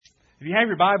If you have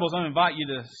your Bibles, I invite you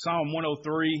to Psalm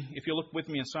 103. If you look with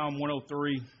me in Psalm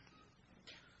 103,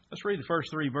 let's read the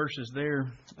first three verses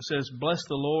there. It says, "Bless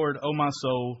the Lord, O my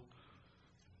soul,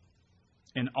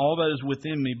 and all that is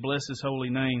within me, bless His holy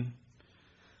name.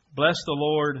 Bless the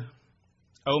Lord,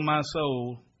 O my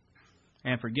soul,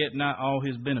 and forget not all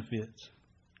His benefits."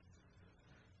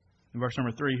 In verse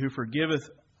number 3, "Who forgiveth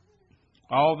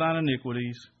all thine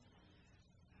iniquities,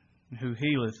 and who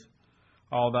healeth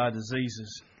all thy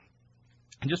diseases."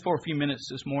 And just for a few minutes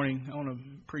this morning, I want to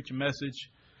preach a message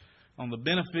on the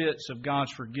benefits of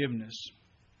God's forgiveness.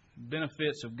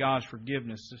 Benefits of God's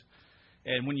forgiveness.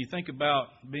 And when you think about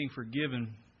being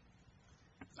forgiven,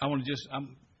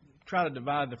 I'm try to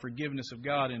divide the forgiveness of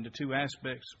God into two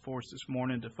aspects for us this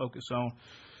morning to focus on.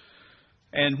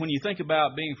 And when you think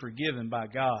about being forgiven by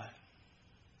God,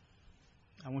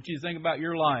 I want you to think about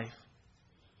your life.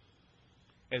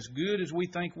 As good as we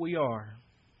think we are,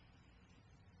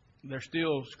 there's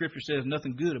still, Scripture says,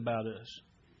 nothing good about us.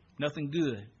 Nothing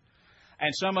good.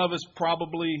 And some of us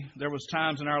probably, there was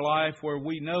times in our life where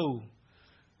we know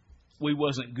we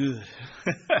wasn't good.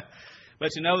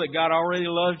 But to know that God already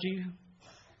loved you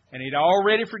and He'd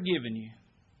already forgiven you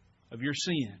of your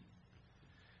sin.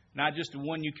 Not just the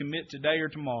one you commit today or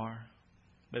tomorrow,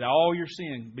 but all your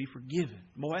sin be forgiven.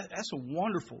 Boy, that's a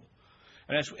wonderful.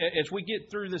 And as we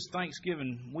get through this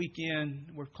Thanksgiving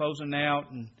weekend, we're closing out,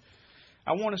 and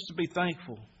I want us to be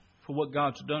thankful for what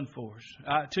God's done for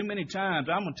us. Too many times,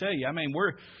 I'm going to tell you, I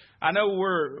know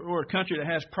we're a country that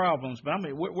has problems, but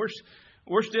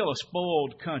we're still a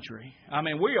spoiled country.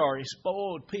 We are a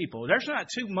spoiled people. There's not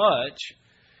too much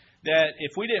that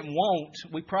if we didn't want,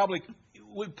 we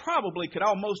probably could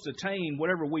almost attain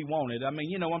whatever we wanted. I'm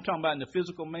talking about in the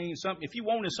physical means. If you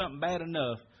wanted something bad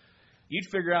enough, you'd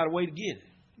figure out a way to get it.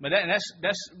 But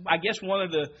that's I guess one of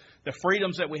the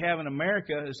freedoms that we have in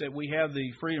America is that we have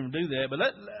the freedom to do that. But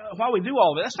while we do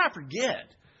all that, let's not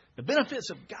forget the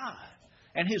benefits of God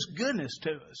and His goodness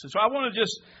to us. And so I want to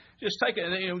just take it.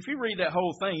 If you read that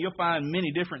whole thing, you'll find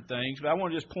many different things. But I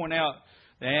want to just point out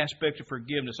the aspect of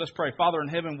forgiveness. Let's pray. Father in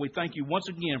heaven, we thank You once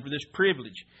again for this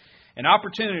privilege. An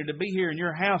opportunity to be here in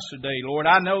Your house today, Lord.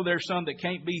 I know there's some that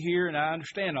can't be here, and I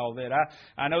understand all that.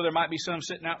 I know there might be some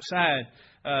sitting outside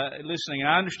listening, and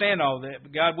I understand all that.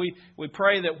 But God, we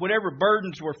pray that whatever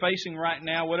burdens we're facing right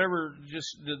now, whatever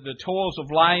just the toils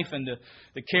of life and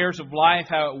the cares of life,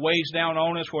 how it weighs down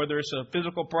on us, whether it's a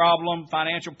physical problem,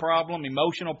 financial problem,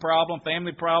 emotional problem,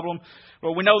 family problem,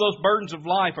 Lord, we know those burdens of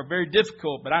life are very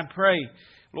difficult, but I pray,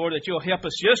 Lord, that You'll help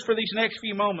us just for these next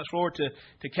few moments, Lord,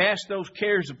 to cast those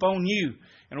cares upon You.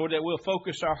 And Lord, that we'll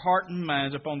focus our heart and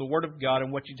minds upon the Word of God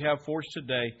and what You'd have for us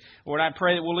today. Lord, I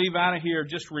pray that we'll leave out of here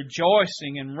just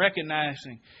rejoicing and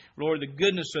recognizing, Lord, the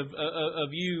goodness of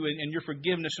You and Your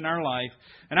forgiveness in our life.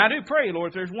 And I do pray,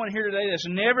 Lord, if there's one here today that's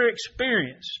never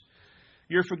experienced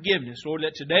Your forgiveness, Lord,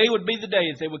 that today would be the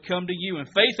day that they would come to You in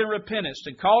faith and repentance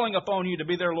and calling upon You to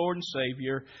be their Lord and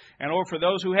Savior. And Lord, for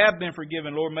those who have been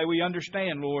forgiven, Lord, may we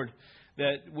understand, Lord,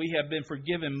 that we have been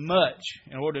forgiven much.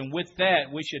 And Lord, and with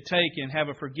that, we should take and have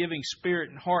a forgiving spirit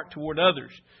and heart toward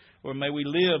others. Lord, may we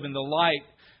live in the light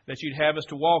that You'd have us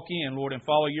to walk in, Lord, and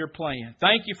follow Your plan.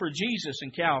 Thank You for Jesus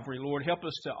and Calvary, Lord. Help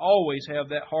us to always have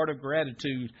that heart of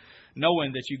gratitude,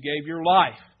 knowing that You gave Your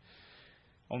life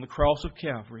on the cross of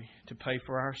Calvary to pay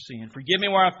for our sin. Forgive me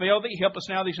where I failed Thee. Help us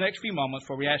now these next few moments,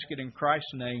 for we ask it in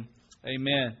Christ's name.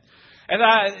 Amen. As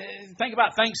I think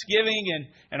about Thanksgiving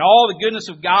and all the goodness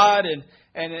of God, and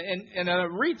I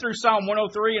read through Psalm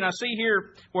 103, and I see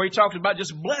here where he talks about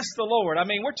just bless the Lord.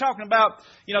 We're talking about,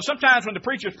 sometimes when the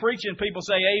preacher's preaching, people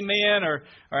say amen or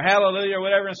hallelujah or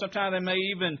whatever, and sometimes they may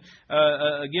even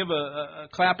give a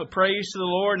clap of praise to the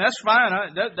Lord, and that's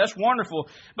fine. That's wonderful.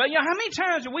 But, how many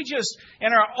times do we just,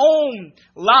 in our own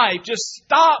life, just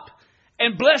stop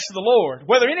and bless the Lord,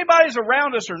 whether anybody's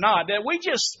around us or not, that we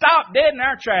just stop dead in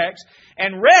our tracks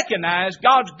and recognize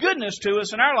God's goodness to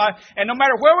us in our life, and no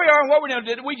matter where we are and what we're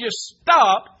doing, we just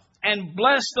stop and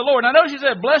bless the Lord. Now notice He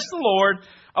said, "Bless the Lord,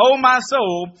 O my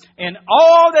soul, and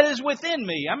all that is within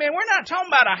me." We're not talking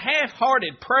about a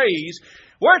half-hearted praise.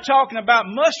 We're talking about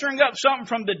mustering up something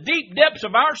from the deep depths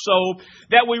of our soul,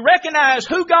 that we recognize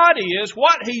who God is,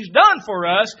 what He's done for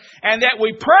us, and that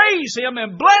we praise Him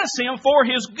and bless Him for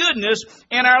His goodness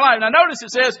in our life. Now notice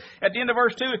it says at the end of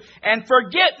verse 2, "And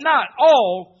forget not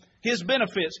all His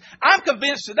benefits. I'm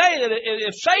convinced today that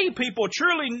if saved people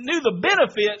truly knew the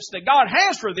benefits that God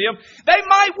has for them, they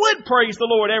would praise the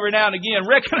Lord every now and again,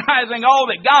 recognizing all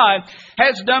that God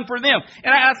has done for them.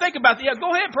 And I think about that. Go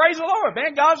ahead and praise the Lord,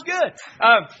 man. God's good.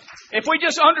 If we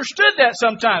just understood that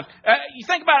sometimes. You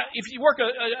think about if you work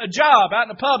a job out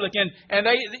in the public and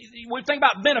we think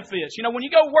about benefits. You know, when you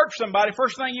go work for somebody,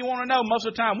 first thing you want to know most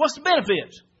of the time, what's the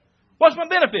benefits? What's my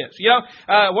benefits? You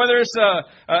know, whether it's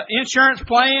insurance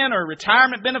plan or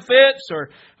retirement benefits or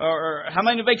how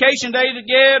many vacation days to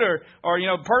get or you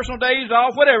know, personal days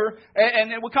off, whatever.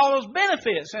 And we call those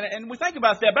benefits. And we think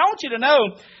about that. But I want you to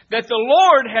know that the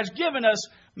Lord has given us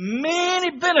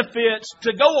many benefits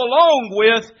to go along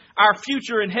with our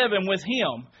future in heaven with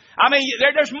Him. I mean,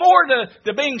 there's more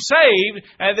to being saved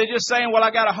than just saying, well,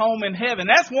 I got a home in heaven.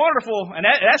 That's wonderful, and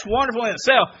that's wonderful in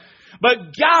itself.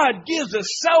 But God gives us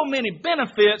so many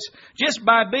benefits just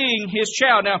by being His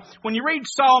child. Now, when you read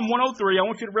Psalm 103, I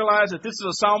want you to realize that this is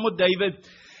a psalm with David.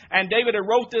 And David had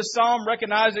wrote this psalm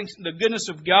recognizing the goodness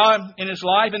of God in his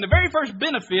life. And the very first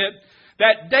benefit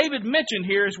that David mentioned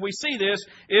here as we see this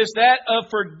is that of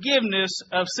forgiveness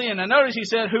of sin. Now notice he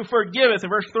said, who forgiveth, in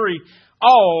verse 3,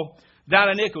 all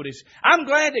thine iniquities. I'm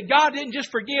glad that God didn't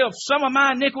just forgive some of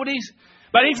my iniquities,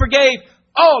 but He forgave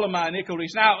all of my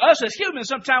iniquities. Now, us as humans,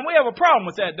 sometimes we have a problem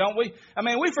with that, don't we? I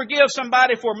mean, we forgive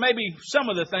somebody for maybe some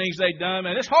of the things they've done,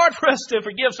 and it's hard for us to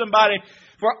forgive somebody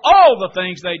for all the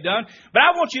things they've done. But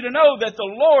I want you to know that the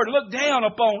Lord looked down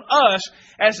upon us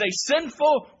as a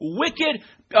sinful, wicked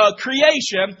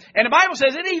creation. And the Bible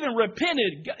says it even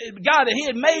repented God that He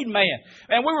had made man.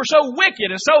 And we were so wicked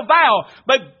and so vile.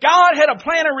 But God had a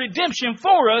plan of redemption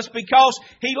for us because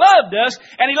He loved us.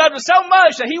 And He loved us so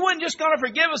much that He wasn't just going to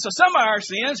forgive us of some of our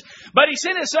sins, but He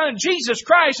sent His Son Jesus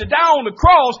Christ to die on the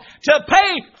cross to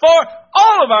pay for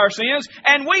all of our sins.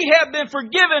 And we have been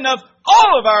forgiven of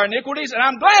all of our iniquities. And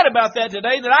I'm glad about that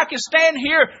today, that I can stand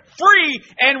here free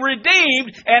and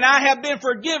redeemed, and I have been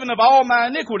forgiven of all my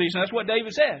iniquities. And that's what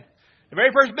David said. The very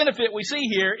first benefit we see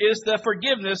here is the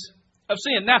forgiveness of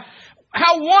sin. Now,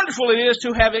 how wonderful it is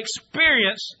to have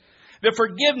experienced the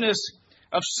forgiveness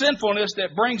of sinfulness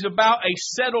that brings about a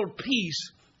settled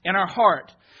peace in our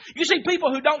heart. You see,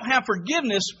 people who don't have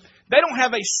forgiveness, they don't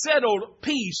have a settled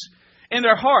peace in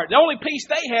their heart. The only peace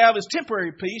they have is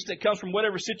temporary peace that comes from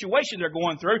whatever situation they're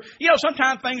going through. You know,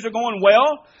 sometimes things are going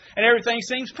well and everything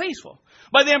seems peaceful.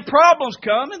 But then problems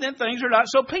come and then things are not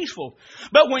so peaceful.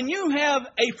 But when you have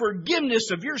a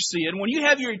forgiveness of your sin, when you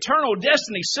have your eternal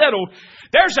destiny settled,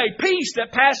 there's a peace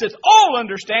that passes all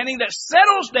understanding that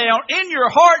settles down in your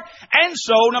heart and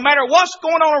soul. No matter what's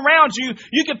going on around you,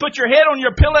 you can put your head on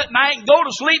your pillow at night and go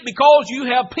to sleep because you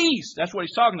have peace. That's what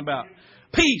he's talking about.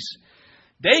 Peace.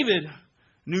 David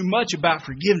knew much about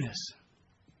forgiveness.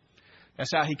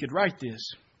 That's how he could write this.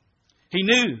 He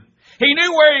knew. He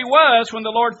knew where he was when the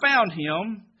Lord found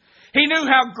him. He knew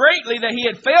how greatly that he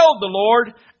had failed the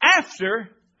Lord after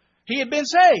he had been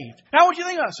saved. Now I want you to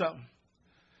think about something.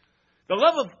 The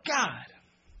love of God.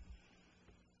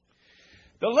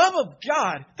 The love of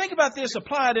God. Think about this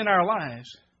applied in our lives.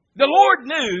 The Lord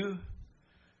knew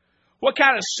what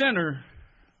kind of sinner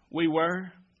we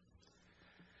were.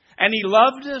 And He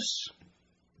loved us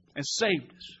and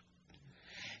saved us.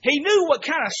 He knew what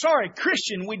kind of sorry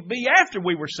Christian we'd be after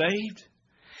we were saved.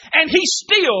 And He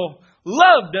still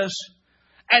loved us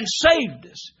and saved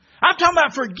us. I'm talking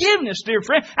about forgiveness, dear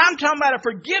friend. I'm talking about a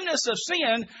forgiveness of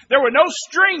sin. There were no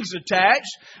strings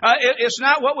attached. It's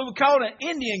not what we would call an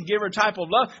Indian giver type of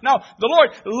love. No, the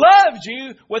Lord loved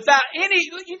you without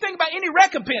you think about any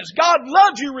recompense. God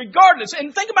loved you regardless.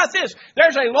 And think about this.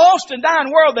 There's a lost and dying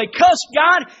world. They cuss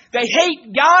God. They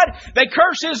hate God. They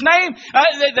curse His name.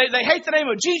 They hate the name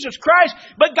of Jesus Christ.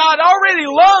 But God already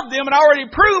loved them and already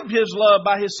proved His love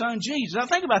by His Son Jesus. Now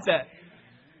think about that.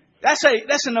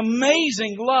 That's an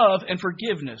amazing love and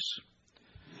forgiveness.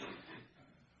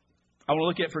 I want to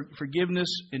look at forgiveness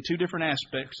in two different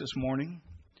aspects this morning.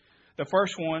 The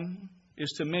first one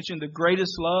is to mention the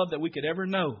greatest love that we could ever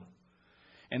know.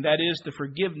 And that is the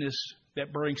forgiveness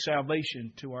that brings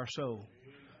salvation to our soul.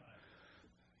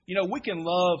 You know, we can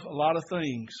love a lot of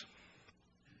things.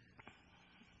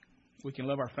 We can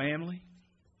love our family,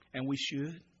 and we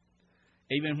should.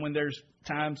 Even when there's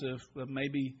times of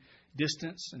maybe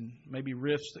distance and maybe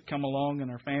rifts that come along in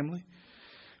our family,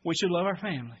 we should love our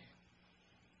family.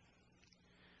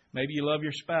 Maybe you love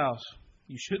your spouse.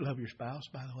 You should love your spouse,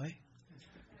 by the way.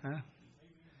 Huh?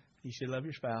 You should love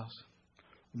your spouse.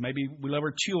 Maybe we love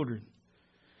our children,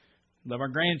 love our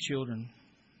grandchildren,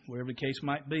 whatever the case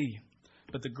might be.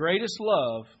 But the greatest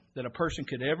love that a person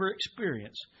could ever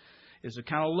experience is the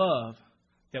kind of love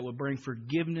that would bring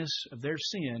forgiveness of their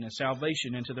sin and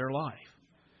salvation into their life.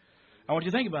 I want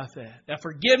you to think about that. That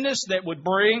forgiveness that would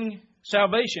bring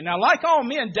salvation. Now, like all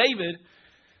men, David,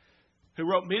 who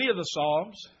wrote many of the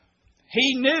Psalms,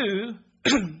 he knew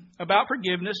about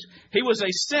forgiveness. He was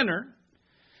a sinner.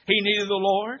 He needed the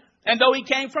Lord. And though he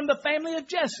came from the family of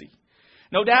Jesse,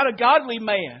 no doubt a godly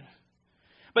man.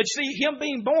 But see, him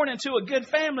being born into a good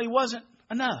family wasn't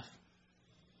enough.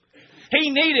 He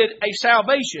needed a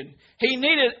salvation. He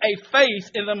needed a faith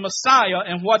in the Messiah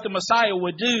and what the Messiah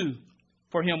would do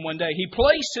for him one day. He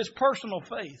placed his personal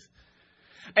faith.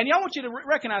 And y'all, want you to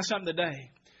recognize something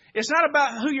today. It's not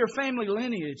about who your family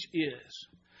lineage is.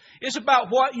 It's about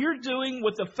what you're doing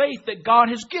with the faith that God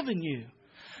has given you.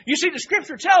 You see, the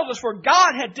Scripture tells us where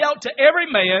God had dealt to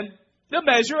every man the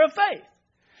measure of faith.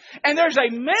 And there's a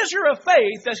measure of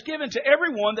faith that's given to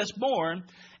everyone that's born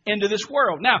into this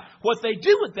world. Now, what they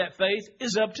do with that faith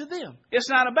is up to them. It's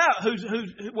not about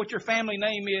what your family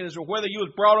name is or whether you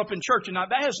was brought up in church or not.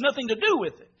 That has nothing to do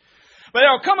with it. But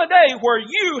there will come a day where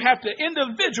you have to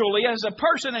individually, as a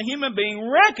person, a human being,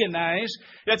 recognize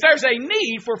that there's a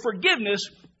need for forgiveness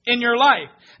in your life.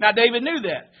 Now, David knew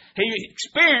that. He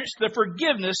experienced the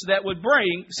forgiveness that would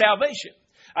bring salvation.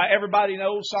 Everybody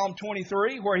knows Psalm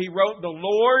 23, where he wrote, "The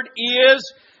Lord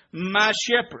is my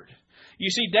shepherd." You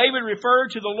see, David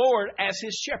referred to the Lord as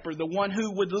his shepherd, the one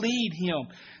who would lead him.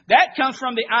 That comes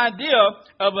from the idea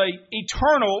of an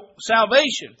eternal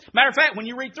salvation. Matter of fact, when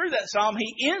you read through that psalm,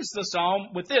 he ends the psalm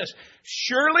with this: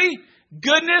 "Surely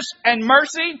goodness and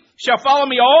mercy shall follow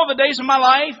me all the days of my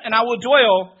life, and I will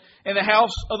dwell in the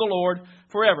house of the Lord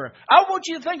forever." I want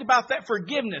you to think about that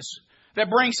forgiveness that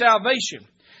brings salvation.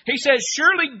 He says,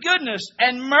 "Surely goodness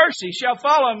and mercy shall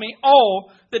follow me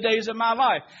all the days of my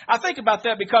life." I think about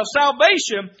that because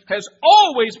salvation has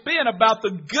always been about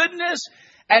the goodness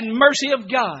and mercy of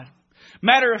God.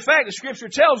 Matter of fact, the Scripture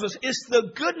tells us it's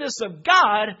the goodness of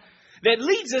God that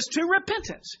leads us to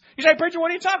repentance. You say, "Preacher,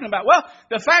 what are you talking about?" Well,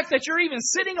 the fact that you're even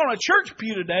sitting on a church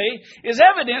pew today is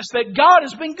evidence that God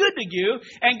has been good to you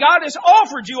and God has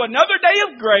offered you another day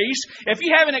of grace. If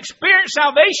you haven't experienced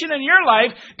salvation in your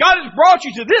life, God has brought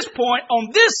you to this point on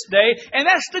this day, and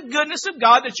that's the goodness of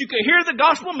God, that you could hear the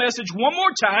gospel message one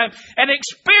more time and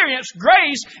experience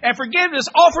grace and forgiveness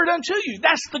offered unto you.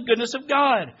 That's the goodness of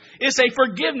God. It's a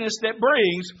forgiveness that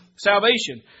brings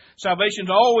salvation. Salvation's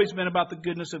always been about the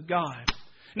goodness of God.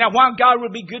 Now, why God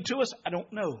would be good to us, I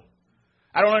don't know.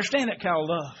 I don't understand that kind of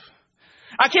love.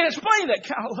 I can't explain that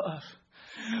kind of love.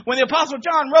 When the Apostle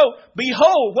John wrote,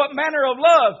 "Behold, what manner of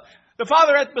love the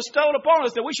Father hath bestowed upon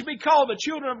us, that we should be called the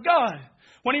children of God."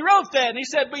 When he wrote that and he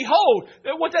said, "Behold,"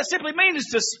 what that simply means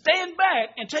is to stand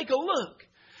back and take a look.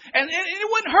 And it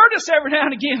wouldn't hurt us every now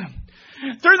and again,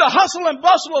 through the hustle and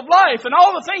bustle of life and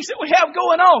all the things that we have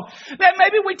going on, that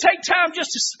maybe we take time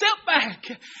just to step back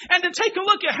and to take a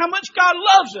look at how much God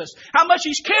loves us, how much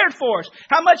He's cared for us,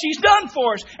 how much He's done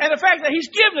for us, and the fact that He's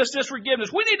given us this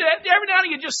forgiveness. We need to, every now and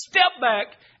again, just step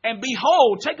back and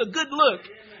behold, take a good look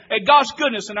at God's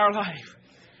goodness in our life.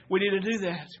 We need to do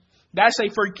that. That's a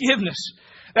forgiveness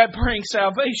that brings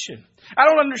salvation. I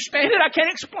don't understand it. I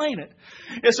can't explain it.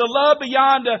 It's a love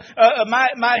beyond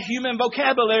my human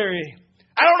vocabulary.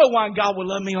 I don't know why God would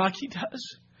love me like He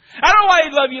does. I don't know why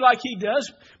He'd love you like He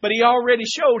does, but He already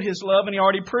showed His love and He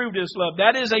already proved His love.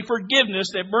 That is a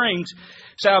forgiveness that brings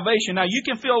salvation. Now, you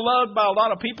can feel loved by a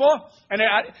lot of people, and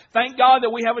I thank God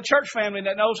that we have a church family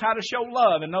that knows how to show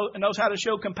love and knows how to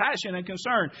show compassion and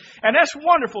concern. And that's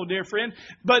wonderful, dear friend.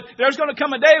 But there's going to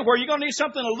come a day where you're going to need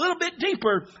something a little bit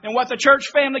deeper than what the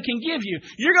church family can give you.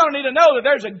 You're going to need to know that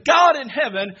there's a God in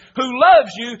heaven who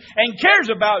loves you and cares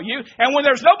about you. And when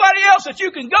there's nobody else that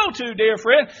you can go to, dear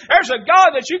friend, there's a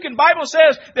God that you can, Bible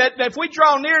says that if we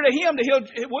draw near to Him, that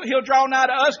He'll draw nigh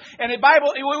to us. And the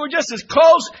Bible, we're just as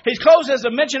close. He's close as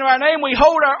the mention of our name. We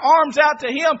hold our arms out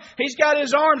to Him. He's got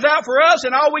His arms out for us,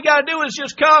 and all we got to do is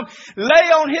just come,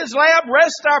 lay on His lap,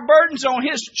 rest our burdens on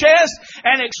His chest,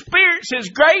 and experience His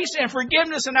grace and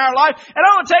forgiveness in our life. And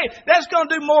I'm going to tell you, that's going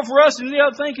to do more for us than any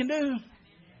other thing can do.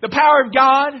 The power of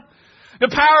God, the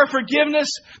power of forgiveness,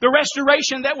 the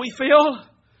restoration that we feel,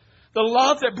 the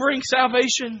love that brings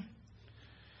salvation.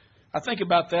 I think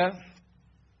about that.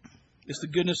 It's the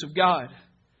goodness of God.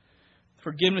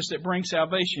 Forgiveness that brings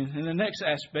salvation. And the next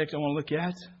aspect I want to look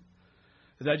at,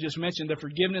 as I just mentioned, the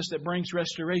forgiveness that brings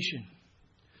restoration.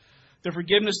 The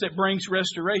forgiveness that brings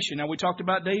restoration. Now, we talked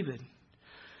about David.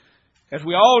 As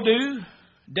we all do,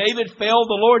 David failed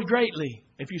the Lord greatly.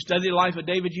 If you study the life of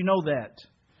David, you know that.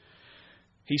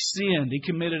 He sinned. He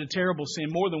committed a terrible sin.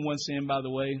 More than one sin, by the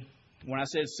way. When I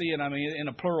said sin, I mean in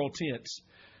a plural tense.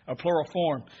 a plural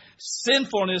form.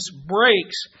 Sinfulness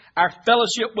breaks our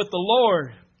fellowship with the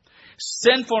Lord.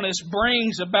 Sinfulness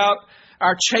brings about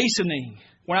our chastening.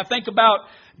 When I think about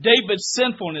David's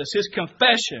sinfulness, his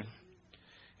confession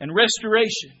and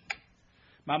restoration,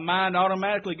 my mind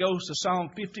automatically goes to Psalm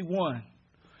 51.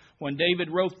 When David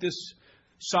wrote this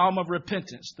Psalm of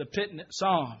repentance, the penitent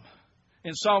Psalm.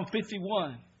 In Psalm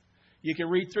 51, you can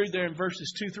read through there in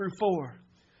verses 2 through 4.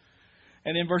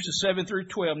 And in verses 7 through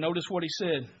 12, notice what he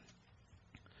said.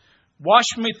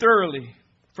 Wash me thoroughly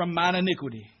from mine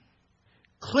iniquity.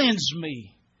 Cleanse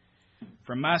me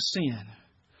from my sin.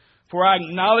 For I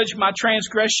acknowledge my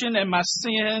transgression, and my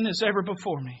sin is ever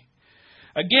before me.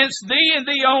 Against thee and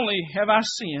thee only have I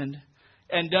sinned,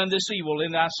 and done this evil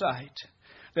in thy sight,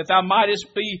 that thou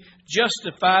mightest be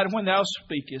justified when thou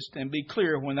speakest, and be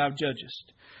clear when thou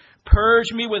judgest.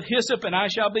 Purge me with hyssop, and I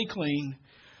shall be clean.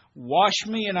 Wash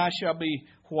me, and I shall be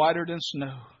whiter than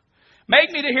snow.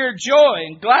 Make me to hear joy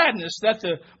and gladness, that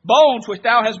the bones which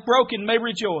thou hast broken may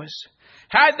rejoice.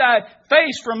 Hide thy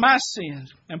face from my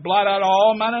sins, and blot out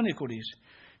all mine iniquities.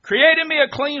 Create in me a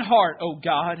clean heart, O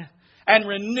God, and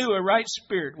renew a right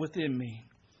spirit within me.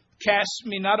 Cast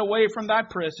me not away from thy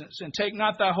presence, and take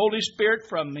not thy Holy Spirit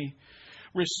from me.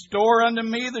 Restore unto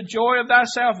me the joy of thy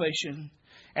salvation,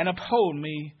 and uphold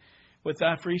me with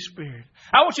thy free spirit.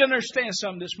 I want you to understand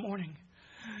something this morning.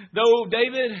 Though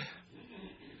David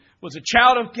was a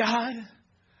child of God,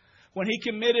 when he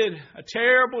committed a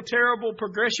terrible, terrible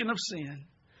progression of sin,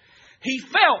 he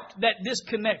felt that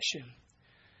disconnection.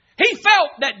 He felt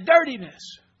that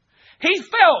dirtiness. He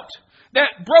felt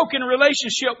that broken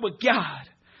relationship with God.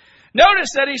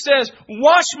 Notice that he says,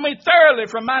 wash me thoroughly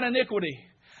from mine iniquity.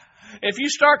 If you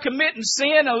start committing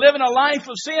sin and living a life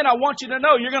of sin, I want you to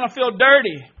know you're going to feel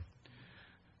dirty.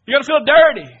 You're going to feel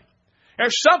dirty.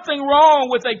 There's something wrong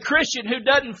with a Christian who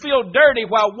doesn't feel dirty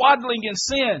while waddling in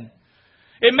sin.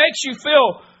 It makes you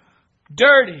feel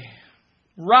dirty,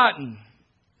 rotten.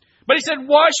 But he said,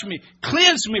 wash me,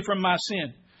 cleanse me from my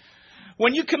sin.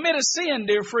 When you commit a sin,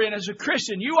 dear friend, as a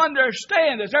Christian, you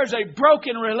understand that there's a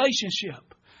broken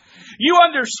relationship. You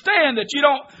understand that you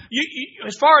don't,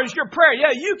 as far as your prayer,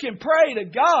 you can pray to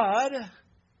God.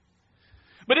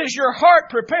 But is your heart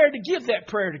prepared to give that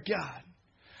prayer to God?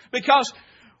 Because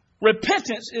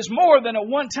repentance is more than a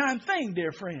one-time thing,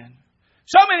 dear friend.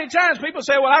 So many times people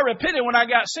say, well, I repented when I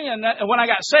got saved, and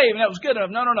that was good enough.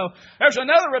 No. There's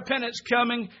another repentance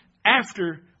coming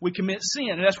after we commit sin.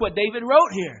 And that's what David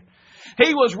wrote here.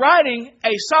 He was writing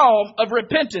a psalm of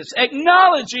repentance,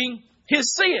 acknowledging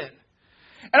his sin.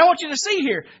 And I want you to see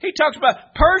here, he talks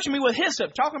about purge me with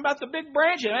hyssop, talking about the big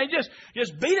branch. And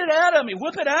just beat it out of me,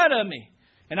 whip it out of me.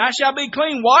 And I shall be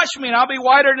clean, wash me, and I'll be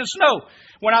whiter than snow.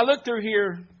 When I look through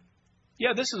here,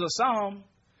 this is a psalm.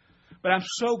 But I'm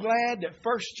so glad that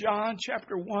 1 John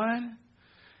chapter 1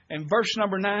 and verse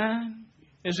number 9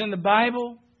 is in the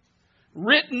Bible,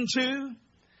 written to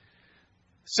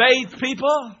saved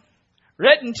people,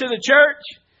 written to the church.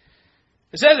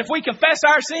 It says if we confess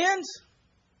our sins,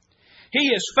 He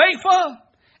is faithful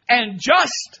and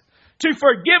just to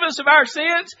forgive us of our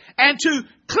sins and to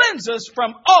cleanse us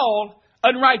from all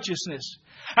unrighteousness.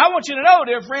 I want you to know,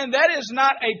 dear friend, that is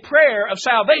not a prayer of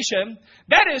salvation.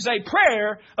 That is a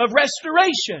prayer of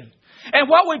restoration. And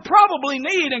what we probably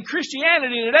need in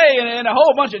Christianity today and in a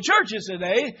whole bunch of churches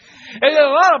today is that a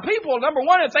lot of people, number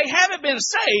one, if they haven't been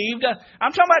saved,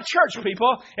 I'm talking about church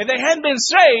people, if they haven't been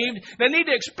saved, they need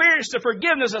to experience the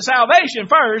forgiveness of salvation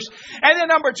first. And then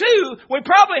number two, we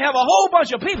probably have a whole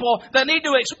bunch of people that need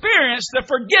to experience the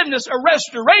forgiveness of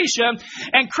restoration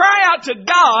and cry out to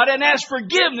God and ask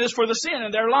forgiveness for the sin in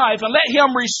their life and let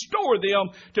Him restore them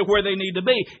to where they need to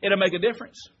be. It'll make a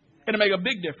difference. It'll make a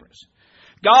big difference.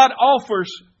 God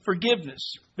offers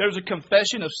forgiveness. There's a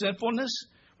confession of sinfulness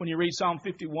when you read Psalm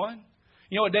 51.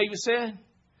 You know what David said?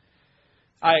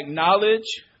 I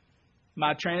acknowledge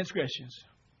my transgressions.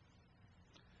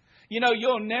 You know,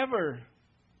 you'll never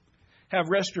have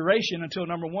restoration until,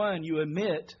 number one, you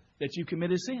admit that you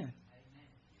committed sin.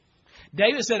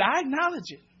 David said, I acknowledge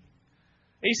it.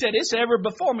 He said, it's ever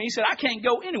before me. He said, I can't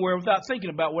go anywhere without thinking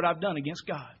about what I've done against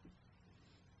God.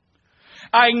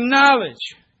 I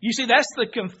acknowledge. You see, that's the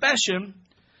confession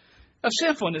of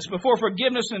sinfulness. Before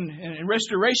forgiveness and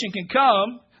restoration can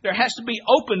come, there has to be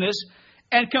openness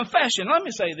and confession. Let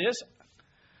me say this.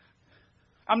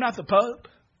 I'm not the Pope.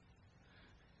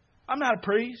 I'm not a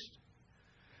priest.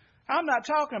 I'm not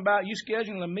talking about you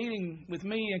scheduling a meeting with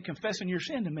me and confessing your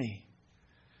sin to me.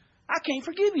 I can't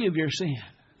forgive you of your sin.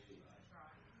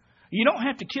 You don't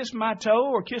have to kiss my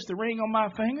toe or kiss the ring on my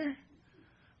finger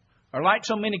or light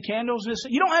so many candles.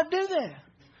 You don't have to do that.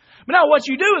 But now what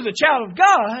you do as a child of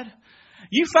God,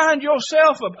 you find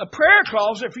yourself a prayer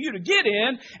closet for you to get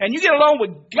in, and you get along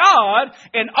with God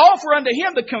and offer unto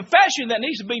Him the confession that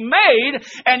needs to be made,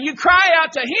 and you cry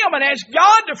out to Him and ask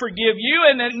God to forgive you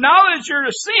and acknowledge your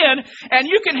sin, and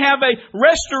you can have a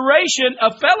restoration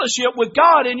of fellowship with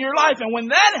God in your life. And when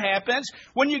that happens,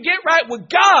 when you get right with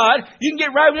God, you can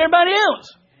get right with everybody else.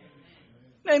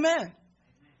 Amen.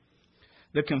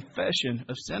 The confession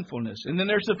of sinfulness. And then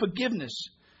there's the forgiveness.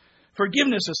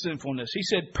 Forgiveness of sinfulness. He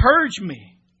said, purge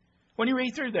me. When you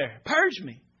read through there, purge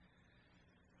me.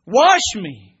 Wash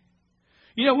me.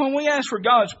 You know, when we ask for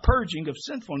God's purging of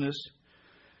sinfulness,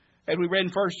 as we read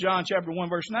in 1 John chapter 1,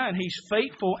 verse 9, He's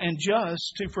faithful and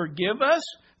just to forgive us,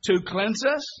 to cleanse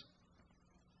us.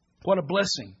 What a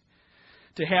blessing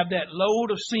to have that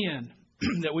load of sin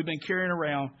that we've been carrying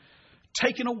around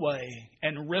taken away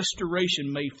and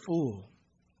restoration made full.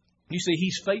 You see,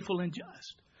 He's faithful and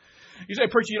just. You say,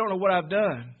 preacher, you don't know what I've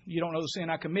done. You don't know the sin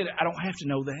I committed. I don't have to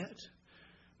know that.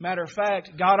 Matter of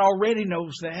fact, God already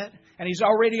knows that, and He's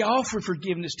already offered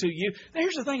forgiveness to you. Now,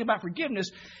 here's the thing about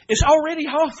forgiveness. It's already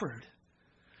offered.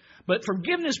 But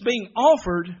forgiveness being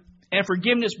offered and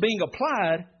forgiveness being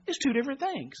applied is two different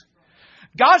things.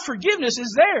 God's forgiveness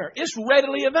is there. It's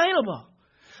readily available.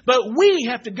 But we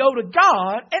have to go to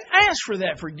God and ask for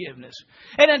that forgiveness.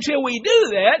 And until we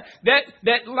do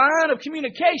that line of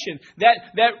communication,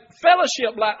 that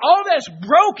fellowship line, all that's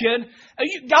broken,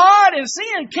 God and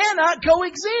sin cannot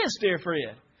coexist, dear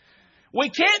friend.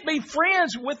 We can't be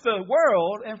friends with the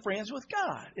world and friends with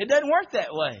God. It doesn't work that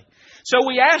way. So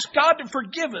we ask God to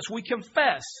forgive us. We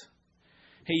confess.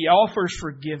 He offers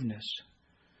forgiveness.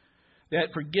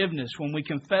 That forgiveness, when we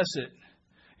confess it,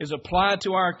 is applied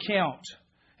to our account.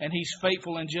 And He's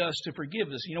faithful and just to forgive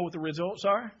us. You know what the results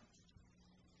are?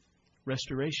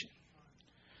 Restoration.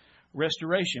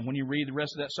 Restoration. When you read the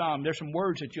rest of that psalm, there's some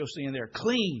words that you'll see in there.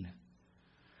 Clean.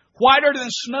 Whiter than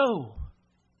snow.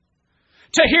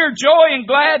 To hear joy and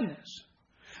gladness.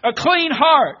 A clean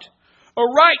heart. A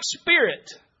right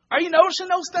spirit. Are you noticing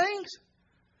those things?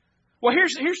 Well,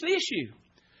 here's the issue.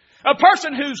 A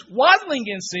person who's waddling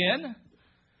in sin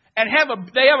and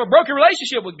they have a broken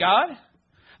relationship with God.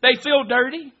 They feel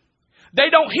dirty. They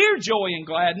don't hear joy and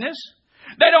gladness.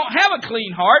 They don't have a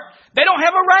clean heart. They don't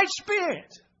have a right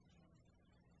spirit.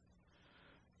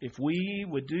 If we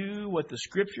would do what the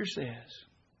Scripture says,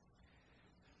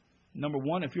 number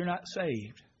one, if you're not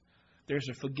saved, there's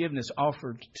a forgiveness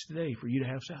offered today for you to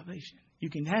have salvation.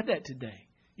 You can have that today.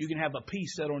 You can have a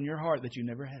peace set on your heart that you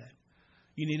never had.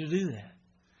 You need to do that.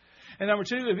 And number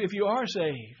two, if you are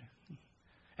saved,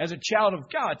 as a child of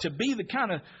God, to be the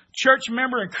kind of church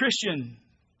member and Christian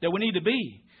that we need to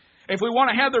be. If we want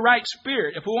to have the right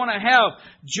spirit, if we want to have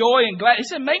joy and gladness.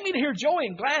 He said, make me to hear joy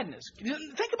and gladness.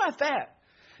 Think about that.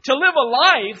 To live a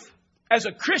life as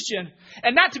a Christian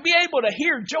and not to be able to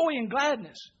hear joy and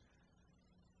gladness.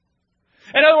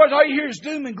 In other words, all you hear is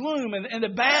doom and gloom and the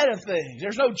bad of things.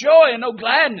 There's no joy and no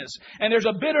gladness. And there's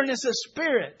a bitterness of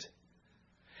spirit.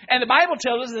 And the Bible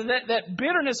tells us that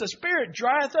bitterness of spirit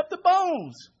drieth up the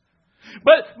bones.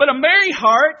 But a merry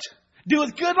heart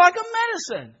doeth good like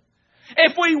a medicine.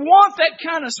 If we want that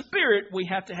kind of spirit, we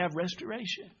have to have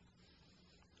restoration.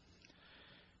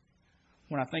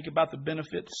 When I think about the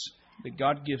benefits that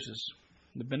God gives us,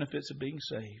 the benefits of being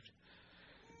saved,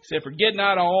 He said, forget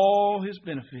not all His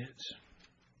benefits.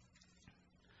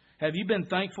 Have you been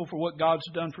thankful for what God's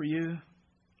done for you?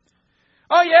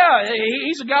 Oh, yeah,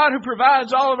 He's a God who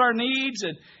provides all of our needs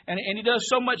and He does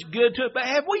so much good to it. But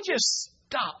have we just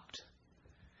stopped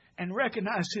and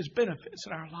recognized His benefits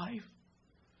in our life?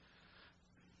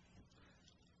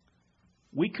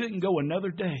 We couldn't go another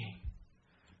day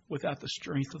without the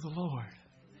strength of the Lord.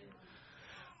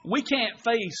 We can't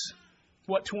face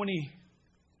what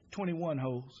 2021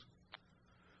 holds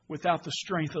without the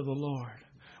strength of the Lord.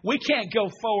 We can't go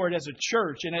forward as a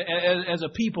church and as a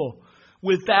people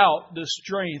without the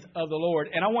strength of the Lord.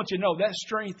 And I want you to know that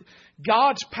strength,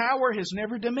 God's power has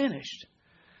never diminished.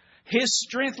 His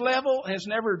strength level has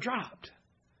never dropped.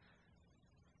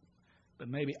 But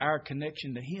maybe our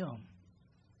connection to Him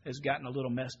has gotten a little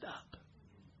messed up.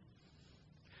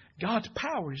 God's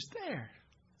power is there.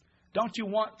 Don't you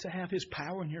want to have His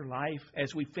power in your life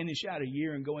as we finish out a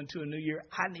year and go into a new year?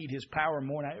 I need His power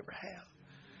more than I ever have.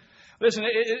 Listen,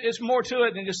 it's more to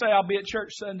it than just say, I'll be at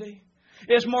church Sunday.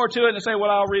 It's more to it than say,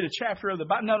 well, I'll read a chapter of the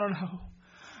Bible. No.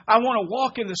 I want to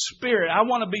walk in the Spirit. I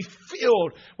want to be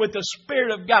filled with the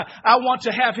Spirit of God. I want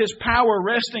to have His power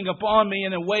resting upon me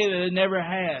in a way that it never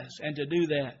has. And to do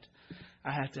that,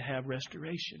 I have to have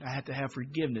restoration. I have to have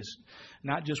forgiveness.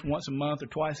 Not just once a month or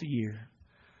twice a year.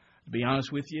 To be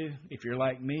honest with you, if you're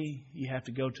like me, you have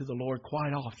to go to the Lord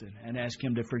quite often and ask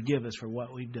Him to forgive us for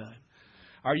what we've done.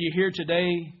 Are you here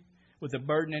today with a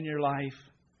burden in your life?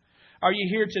 Are you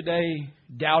here today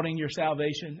doubting your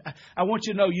salvation? I want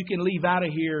you to know you can leave out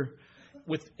of here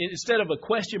with, instead of a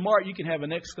question mark, you can have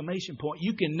an exclamation point.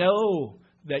 You can know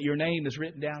that your name is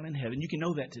written down in heaven. You can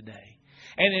know that today.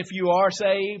 And if you are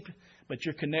saved, but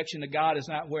your connection to God is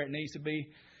not where it needs to be,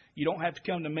 you don't have to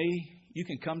come to me. You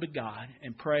can come to God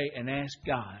and pray and ask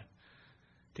God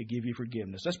to give you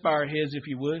forgiveness. Let's bow our heads if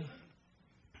you would.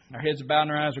 Our heads are bowed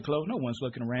and our eyes are closed. No one's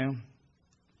looking around.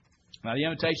 Now, the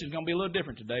invitation is going to be a little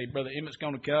different today. Brother Emmett's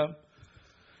going to come,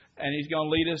 and he's going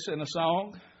to lead us in a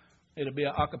song. It'll be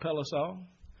an a cappella song.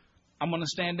 I'm going to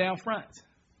stand down front.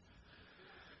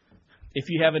 If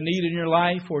you have a need in your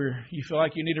life or you feel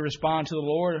like you need to respond to the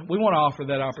Lord, we want to offer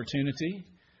that opportunity.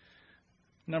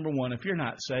 Number one, if you're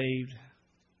not saved,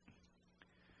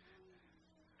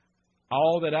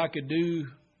 all that I could do,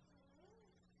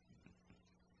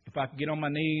 if I could get on my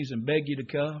knees and beg you to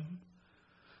come,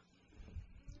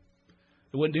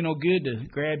 it wouldn't do no good to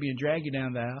grab you and drag you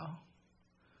down the aisle.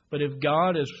 But if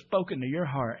God has spoken to your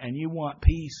heart and you want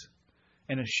peace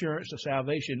and assurance of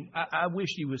salvation, I wish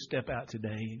you would step out today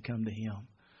and come to Him.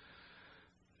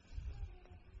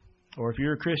 Or if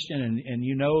you're a Christian and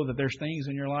you know that there's things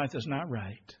in your life that's not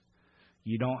right,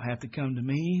 you don't have to come to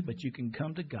me, but you can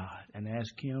come to God and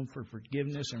ask Him for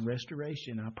forgiveness and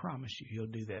restoration. I promise you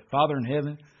He'll do that. Father in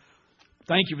heaven,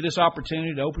 thank you for this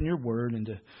opportunity to open your word and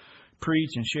to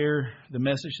preach and share the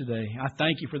message today. I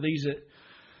thank you for these that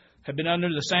have been under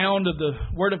the sound of the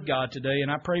word of God today,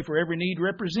 and I pray for every need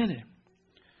represented.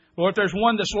 Lord, if there's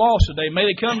one that's lost today, may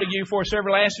they come to you before it's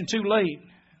everlasting too late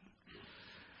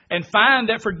and find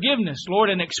that forgiveness, Lord,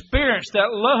 and experience that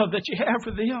love that you have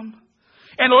for them.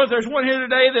 And Lord, if there's one here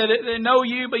today that they know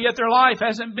you, but yet their life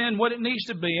hasn't been what it needs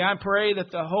to be, I pray that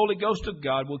the Holy Ghost of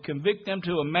God will convict them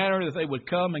to a manner that they would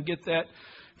come and get that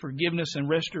forgiveness and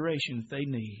restoration that they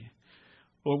need.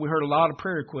 Lord, we heard a lot of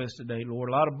prayer requests today, Lord,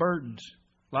 a lot of burdens,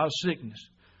 a lot of sickness.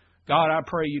 God, I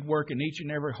pray you'd work in each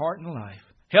and every heart and life.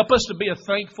 Help us to be a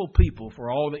thankful people for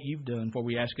all that you've done, for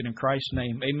we ask it in Christ's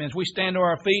name. Amen. As we stand to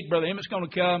our feet, Brother Emmett's going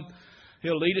to come.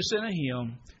 He'll lead us in a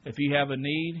hymn. If you have a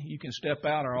need, you can step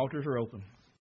out. Our altars are open.